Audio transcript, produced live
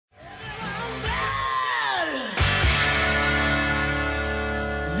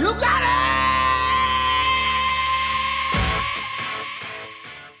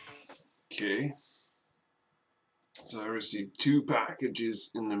received 2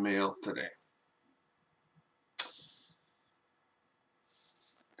 packages in the mail today.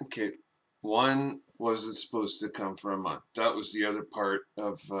 Okay, one wasn't supposed to come for a month. That was the other part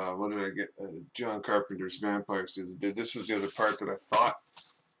of, what did I get? John Carpenter's Vampires the other day. This was the other part that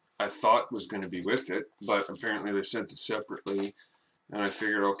I thought was going to be with it, but apparently they sent it separately. And I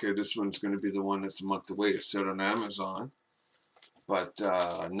figured, okay, this one's going to be the one that's a month away. It said on Amazon. But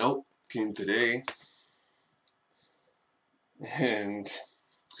nope, came today. And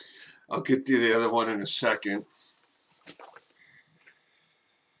I'll get to the other one in a second,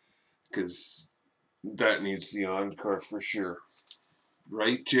 because that needs the encore for sure.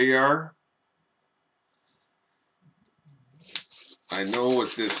 Right, JR? I know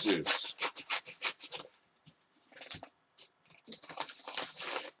what this is.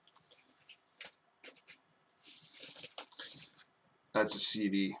 That's a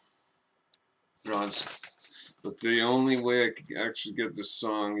CD. Bronze. But the only way I could actually get this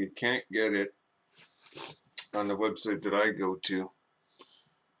song, you can't get it on the website that I go to.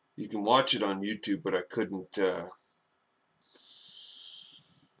 You can watch it on YouTube, but I couldn't. Yeah,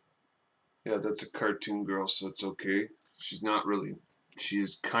 that's a cartoon girl, so it's okay. She's not really. She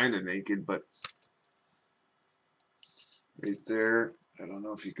is kind of naked, but right there. I don't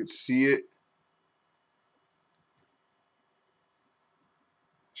know if you could see it.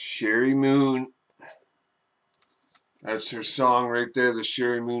 Sherry Moon. That's her song right there, the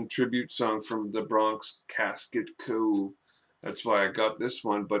Sherry Moon tribute song from the Bronx Casket Cove. That's why I got this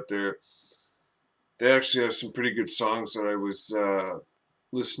one, but they actually have some pretty good songs that I was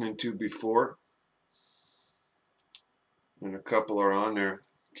listening to before. And a couple are on there.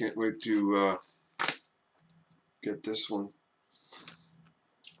 Can't wait to get this one.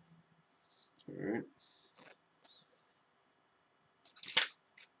 Alright.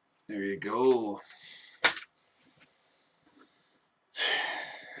 There you go.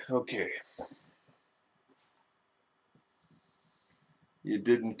 Okay. You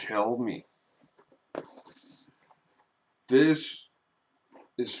didn't tell me. This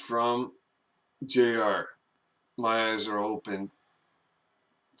is from JR. My eyes are open.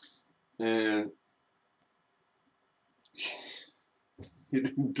 And you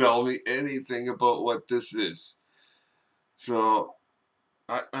didn't tell me anything about what this is. So,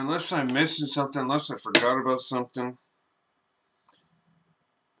 unless I'm missing something, unless I forgot about something,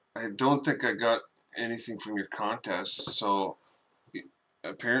 I don't think I got anything from your contest. So,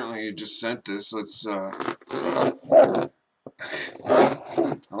 apparently you just sent this. Let's,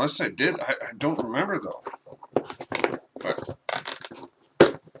 unless I did, I don't remember though. But,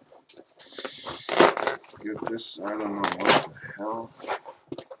 let's get this, I don't know what the hell.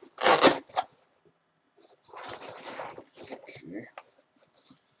 Okay.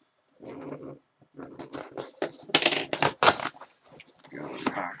 Got it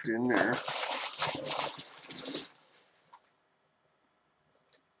packed in there.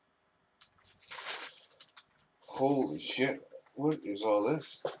 Holy shit. What is all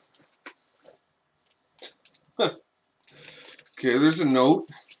this? Okay, there's a note.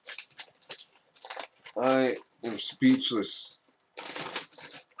 I am speechless.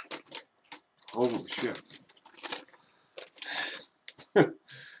 Holy shit.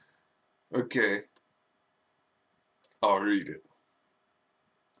 Okay. I'll read it.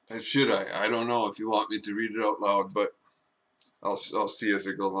 Should I? I don't know if you want me to read it out loud, but I'll see as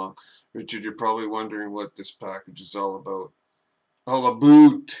I go along. Richard, you're probably wondering what this package is all about. All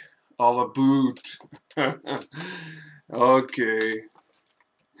about. All about. Okay.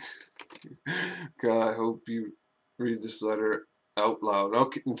 God, I hope you read this letter out loud.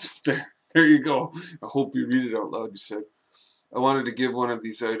 Okay, there you go. I hope you read it out loud, you said. I wanted to give one of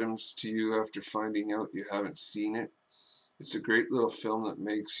these items to you after finding out you haven't seen it. It's a great little film that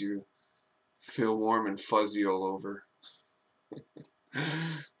makes you feel warm and fuzzy all over.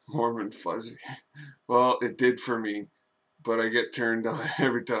 Warm and fuzzy. Well, it did for me, but I get turned on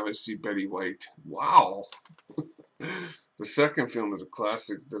every time I see Betty White. Wow! The second film is a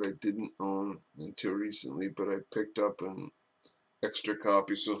classic that I didn't own until recently, but I picked up an extra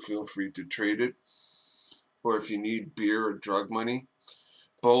copy, so feel free to trade it. Or if you need beer or drug money,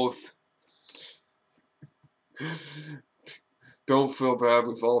 both. Don't feel bad,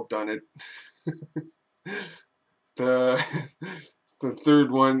 we've all done it. The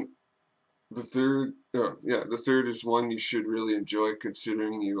third one, the third is one you should really enjoy,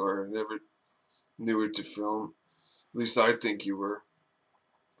 considering you are never newer to film. At least I think you were.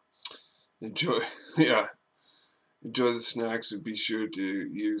 Enjoy, yeah. Enjoy the snacks and be sure to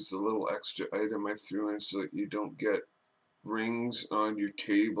use the little extra item I threw in so that you don't get rings on your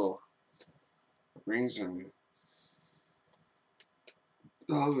table. Rings on you.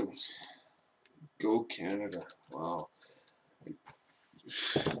 Oh, go Canada. Wow.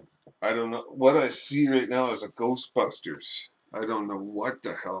 I don't know. What I see right now is a Ghostbusters. I don't know what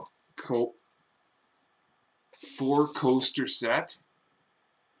the hell. Four coaster set?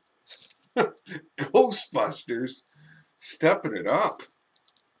 Ghostbusters? Stepping it up.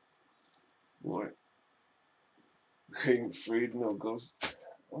 What? I ain't afraid no ghost.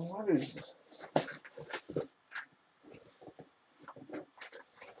 What is this?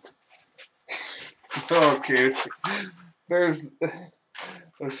 Okay. There's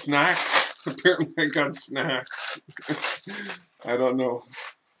the snacks. Apparently I got snacks. I don't know.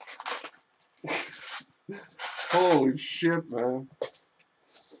 Holy shit, man.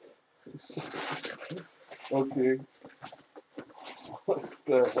 Okay. What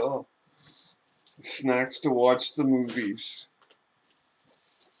the hell? Snacks to watch the movies.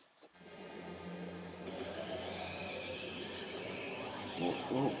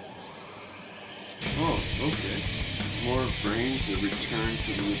 Oh, okay. More Brains, A Return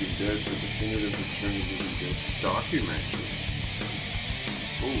to the Living Dead, The Definitive Return to the Living Dead documentary.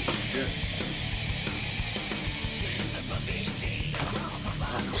 Oh, shit.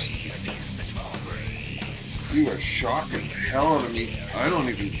 You are shocking the hell out of me. I don't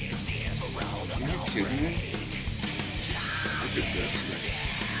even... Are you kidding me? Look at this thing.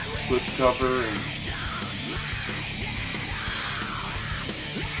 Slipcover and...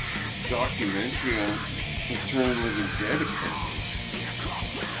 documentary on Return of the Living Dead, apparently.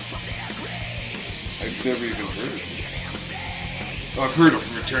 I've never even heard of this. Oh, I've heard of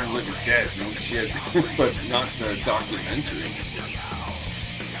Return of the Living Dead, no shit. But not the documentary.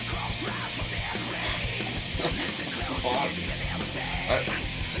 Awesome.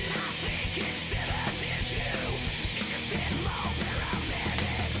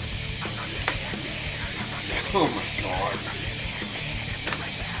 Oh my god.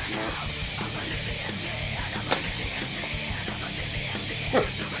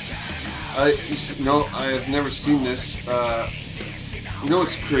 I have never seen this. You know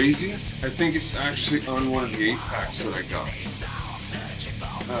what's crazy? I think it's actually on one of the 8-packs that I got.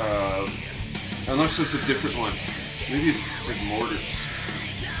 Unless it's a different one. Maybe it said Mortars.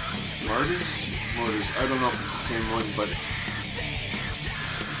 Martyrs? Mortars. I don't know if it's the same one, but...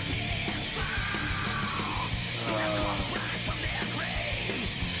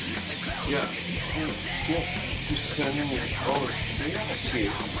 yeah. Oh, shit. Just sending me colors. I see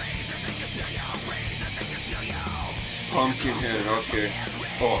it. Pumpkinhead, okay.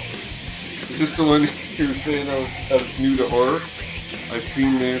 Oh, is this the one you were saying I was new to horror? I've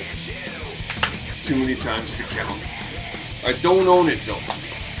seen this too many times to count. I don't own it though,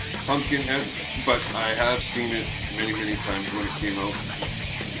 Pumpkinhead, but I have seen it many, many times when it came out.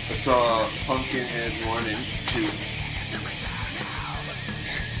 I saw Pumpkinhead 1 and 2.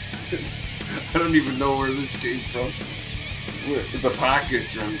 I don't even know where this came from. The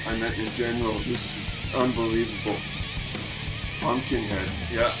package, I meant in general. This is unbelievable. Pumpkinhead,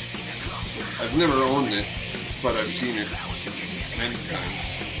 yeah. I've never owned it, but I've seen it many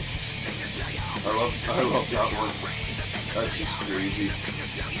times. I love that one. That's just crazy.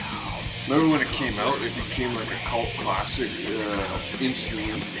 Remember when it came out, it became like a cult classic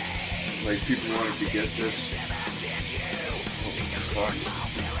instantly. Like people wanted to get this. Oh, fuck.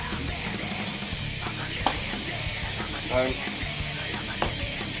 I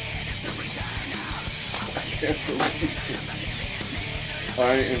can't believe this.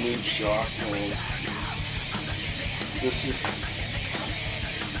 I am in shock, man. This is...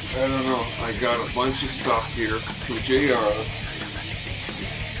 I don't know. I got a bunch of stuff here from JR.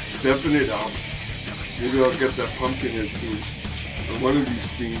 Stepping it up. Maybe I'll get that Pumpkinhead too. Or one of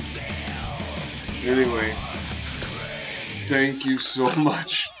these themes. Anyway. Thank you so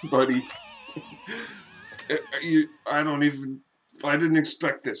much, buddy. I didn't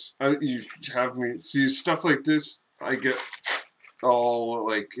expect this. You have me see stuff like this. I get all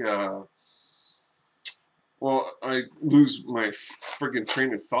like, well, I lose my friggin'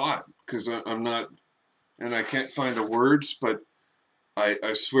 train of thought because I'm not, and I can't find the words. But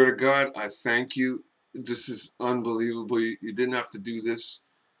I swear to God, I thank you. This is unbelievable. You didn't have to do this.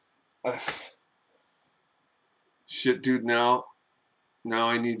 Shit, dude. Now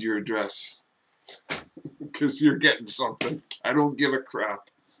I need your address. Because you're getting something. I don't give a crap.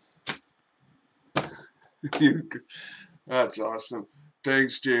 That's awesome.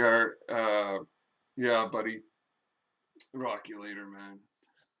 Thanks, JR. Yeah, buddy. Rock you later, man.